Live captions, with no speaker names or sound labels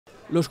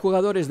Los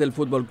jugadores del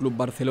Fútbol Club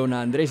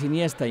Barcelona, Andrés,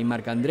 Iniesta y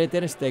Marc-Andre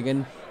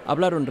Stegen,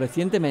 hablaron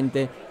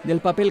recientemente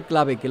del papel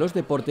clave que los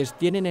deportes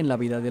tienen en la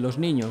vida de los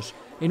niños,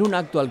 en un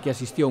acto al que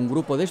asistió un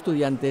grupo de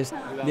estudiantes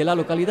de la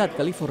localidad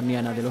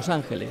californiana de Los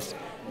Ángeles.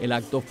 El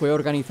acto fue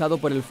organizado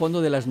por el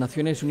Fondo de las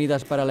Naciones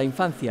Unidas para la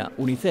Infancia,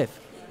 Unicef.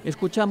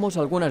 Escuchamos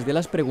algunas de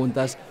las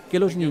preguntas que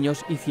los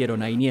niños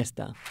hicieron a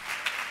Iniesta.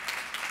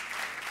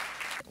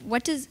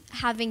 What does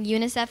having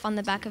UNICEF on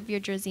the back of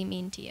your jersey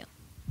mean to you?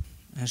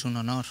 Es un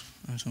honor,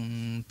 es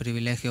un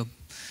privilegio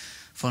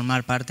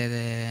formar parte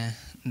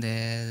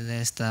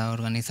de esta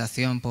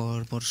organización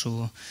por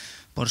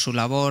su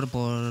labor,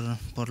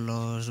 por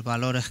los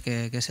valores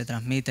que se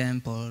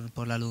transmiten,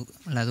 por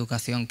la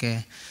educación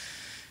que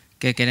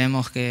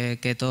queremos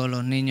que todos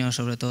los niños,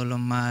 sobre todo los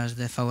más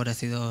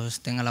desfavorecidos,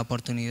 tengan la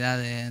oportunidad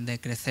de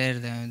crecer,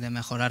 de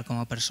mejorar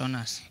como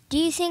personas. Do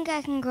you think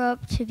I can grow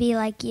up to be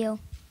like you?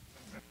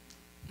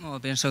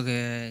 Bueno, pienso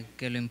que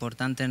lo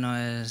importante no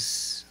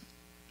es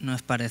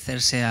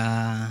parecerse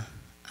a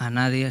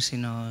nadie,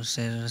 sino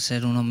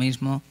ser uno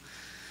mismo.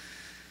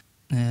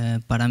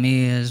 Para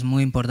mí es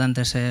muy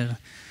importante ser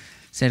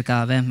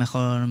cada vez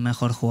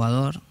mejor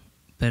jugador,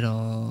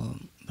 pero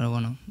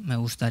bueno, me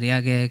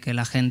gustaría que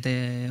la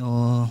gente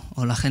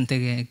o la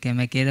gente que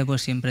me quiere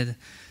pues siempre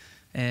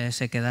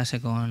se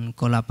quedase con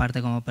la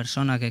parte como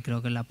persona, que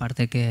creo que es la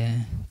parte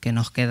que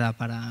nos queda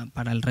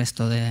para el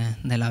resto de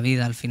la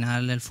vida. Al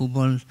final el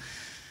fútbol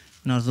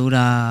nos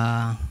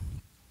dura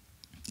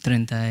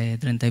 30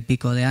 y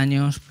pico de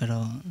años,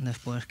 pero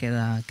después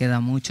queda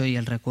mucho y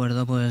el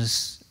recuerdo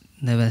pues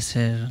debe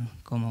ser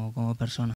como persona.